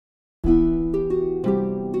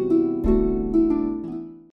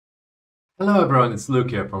Hello everyone, it's Luke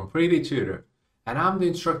here from 3D Tutor, and I'm the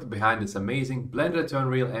instructor behind this amazing Blender to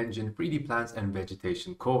Unreal Engine 3D Plants and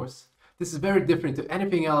Vegetation course. This is very different to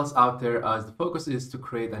anything else out there as the focus is to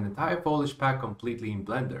create an entire foliage pack completely in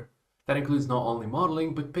Blender. That includes not only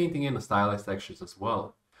modeling but painting in the stylized textures as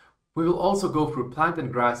well. We will also go through plant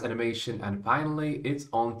and grass animation, and finally it's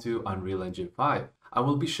on to Unreal Engine 5. I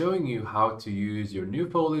will be showing you how to use your new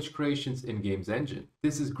foliage creations in Games Engine.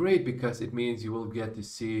 This is great because it means you will get to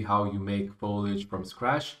see how you make foliage from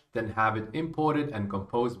scratch, then have it imported and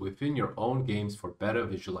composed within your own games for better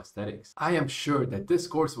visual aesthetics. I am sure that this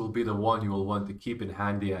course will be the one you will want to keep in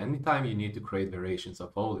handy anytime you need to create variations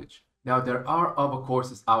of foliage. Now there are other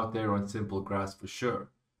courses out there on simple grass for sure,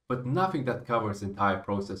 but nothing that covers the entire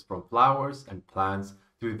process from flowers and plants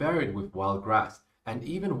to be varied with wild grass. And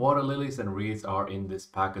even water lilies and reeds are in this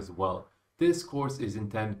pack as well. This course is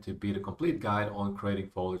intended to be the complete guide on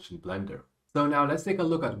creating foliage in Blender. So now let's take a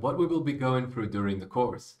look at what we will be going through during the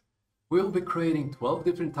course. We will be creating 12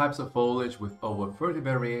 different types of foliage with over 30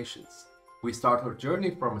 variations. We start our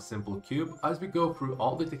journey from a simple cube as we go through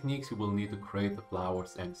all the techniques you will need to create the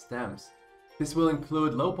flowers and stems. This will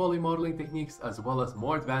include low poly modeling techniques as well as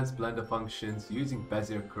more advanced Blender functions using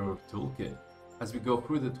Bezier Curve Toolkit. As we go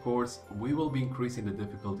through the course, we will be increasing the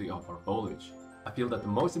difficulty of our foliage. I feel that the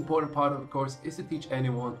most important part of the course is to teach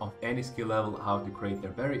anyone of any skill level how to create their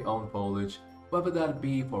very own foliage, whether that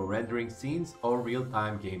be for rendering scenes or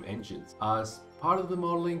real-time game engines. As part of the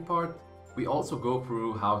modeling part, we also go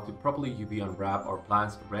through how to properly UV unwrap our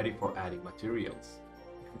plants ready for adding materials.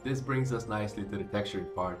 This brings us nicely to the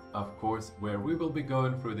texturing part, of course, where we will be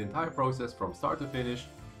going through the entire process from start to finish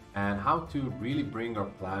and how to really bring our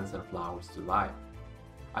plants and flowers to life.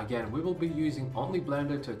 Again, we will be using only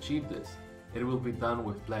Blender to achieve this. It will be done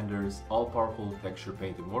with Blender's all-powerful texture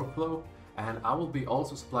painting workflow, and I will be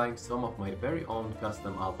also supplying some of my very own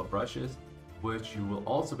custom alpha brushes, which you will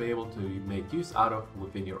also be able to make use out of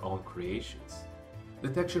within your own creations. The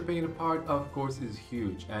texture painting part, of course, is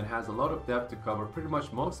huge and has a lot of depth to cover pretty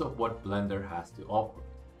much most of what Blender has to offer.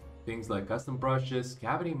 Things like custom brushes,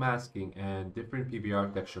 cavity masking, and different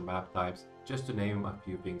PBR texture map types, just to name a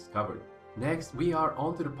few things covered. Next, we are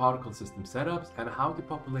onto the particle system setups and how to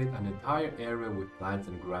populate an entire area with plants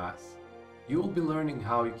and grass. You will be learning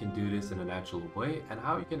how you can do this in a natural way and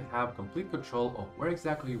how you can have complete control of where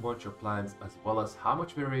exactly you want your plants as well as how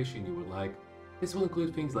much variation you would like. This will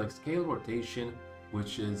include things like scale rotation,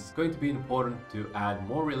 which is going to be important to add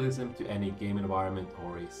more realism to any game environment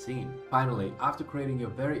or a scene. Finally, after creating your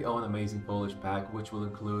very own amazing foliage pack, which will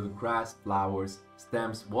include grass, flowers,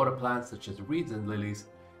 stems, water plants such as reeds and lilies,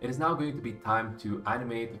 it is now going to be time to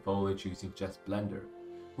animate the foliage using just Blender.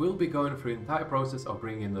 We'll be going through the entire process of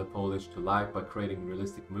bringing the foliage to life by creating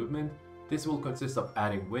realistic movement. This will consist of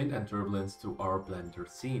adding wind and turbulence to our Blender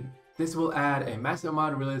scene. This will add a massive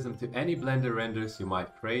amount of realism to any Blender renders you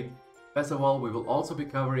might create. Best of all, we will also be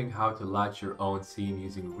covering how to light your own scene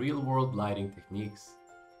using real-world lighting techniques.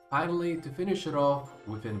 Finally, to finish it off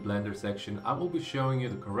within Blender section, I will be showing you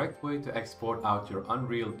the correct way to export out your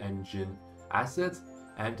Unreal Engine assets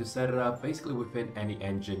and to set it up basically within any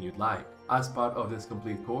engine you'd like. As part of this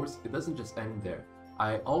complete course, it doesn't just end there.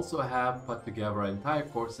 I also have put together an entire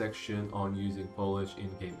course section on using foliage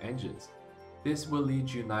in game engines. This will lead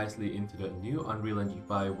you nicely into the new Unreal Engine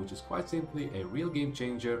 5, which is quite simply a real game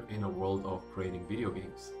changer in a world of creating video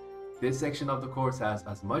games. This section of the course has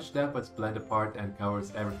as much depth as Blender part and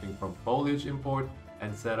covers everything from foliage import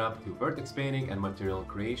and setup to vertex painting and material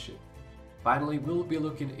creation. Finally, we'll be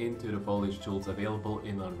looking into the foliage tools available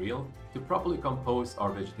in Unreal to properly compose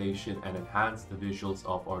our vegetation and enhance the visuals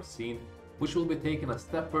of our scene, which will be taken a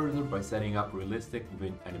step further by setting up realistic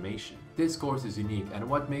wind animation. This course is unique, and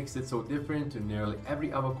what makes it so different to nearly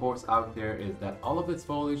every other course out there is that all of its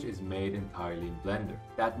foliage is made entirely in Blender.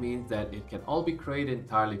 That means that it can all be created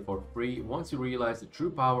entirely for free once you realize the true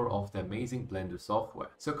power of the amazing Blender software.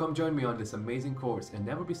 So come join me on this amazing course and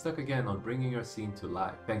never be stuck again on bringing your scene to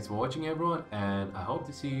life. Thanks for watching everyone, and I hope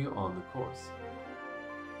to see you on the course.